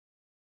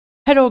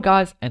Hello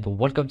guys and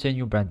welcome to a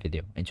new brand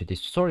video. In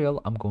today's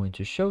tutorial, I'm going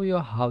to show you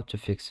how to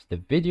fix the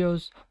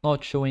videos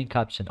not showing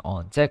caption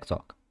on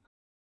TikTok.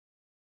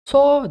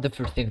 So the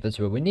first thing that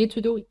we need to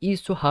do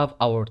is to have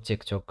our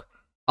TikTok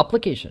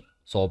application.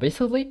 So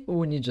basically,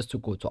 we need just to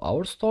go to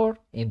our store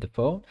in the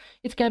phone.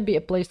 It can be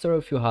a Play Store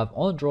if you have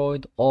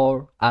Android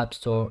or App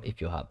Store if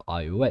you have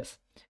iOS.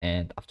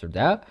 And after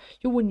that,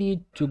 you will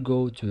need to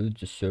go to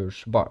the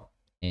search bar.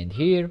 And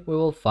here we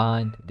will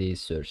find the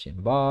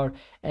searching bar,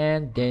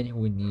 and then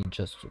we need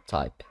just to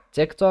type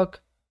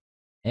TikTok,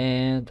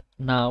 and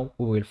now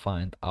we will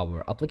find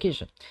our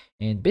application.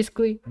 And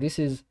basically this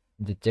is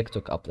the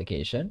TikTok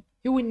application.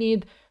 You will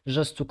need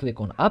just to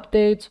click on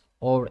update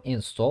or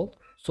install.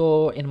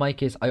 So in my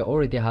case, I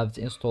already have it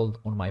installed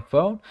on my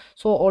phone,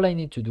 so all I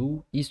need to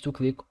do is to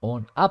click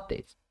on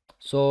update.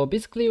 So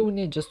basically we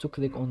need just to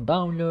click on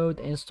download.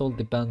 Install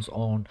depends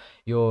on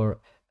your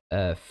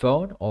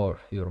phone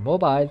or your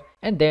mobile,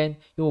 and then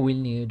you will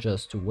need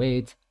just to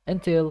wait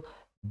until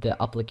the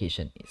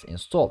application is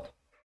installed.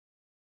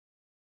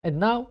 And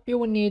now you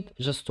will need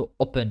just to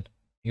open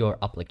your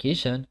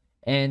application,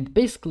 and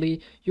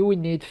basically you will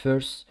need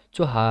first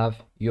to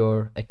have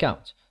your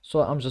account.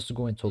 So I'm just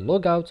going to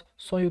log out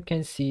so you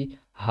can see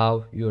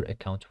how your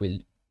account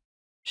will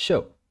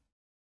show.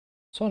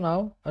 So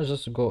now I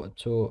just go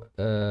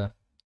to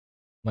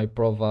my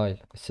profile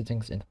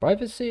settings and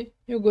privacy.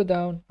 You go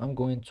down, I'm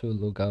going to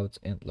log out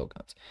and log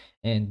out,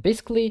 and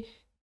basically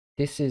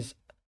this is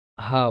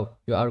how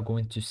you are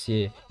going to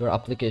see your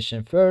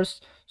application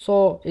first.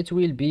 So it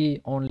will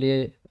be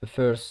only the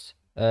first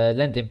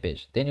landing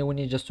page. Then you will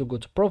need just to go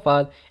to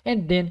profile,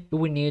 and then you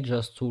will need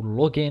just to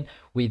log in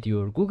with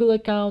your Google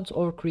account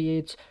or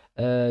create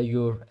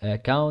your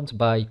account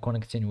by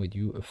connecting with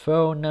your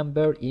phone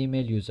number,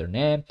 email,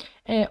 username,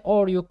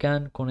 or you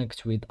can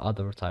connect with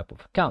other type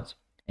of accounts.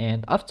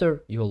 And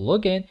after you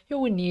log in, you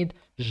will need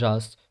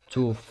just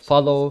to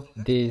follow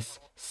these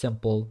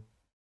simple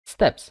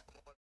steps.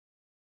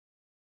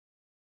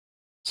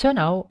 So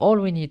now all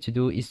we need to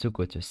do is to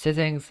go to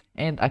settings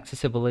and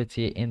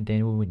accessibility, and then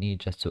we will need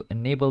just to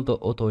enable the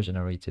auto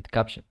generated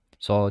caption.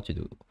 So to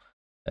do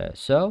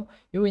so,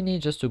 you will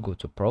need just to go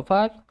to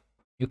profile.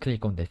 You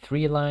click on the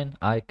three line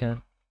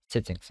icon,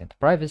 settings and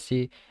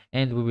privacy,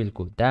 and we will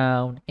go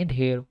down, and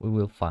here we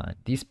will find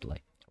display.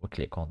 We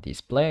click on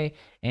display,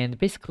 and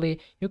basically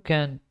you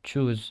can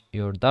choose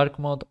your dark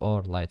mode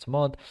or light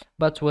mode,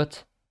 but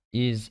what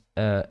is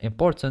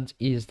important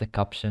is the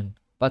caption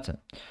button.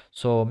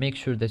 So make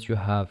sure that you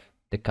have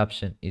the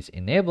caption is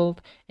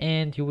enabled,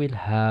 and you will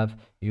have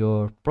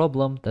your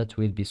problem that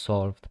will be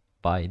solved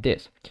by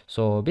this.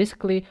 So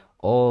basically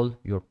all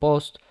your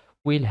posts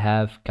will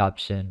have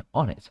caption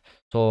on it.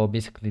 So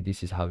basically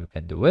this is how you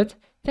can do it.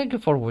 Thank you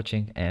for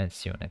watching, and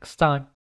see you next time.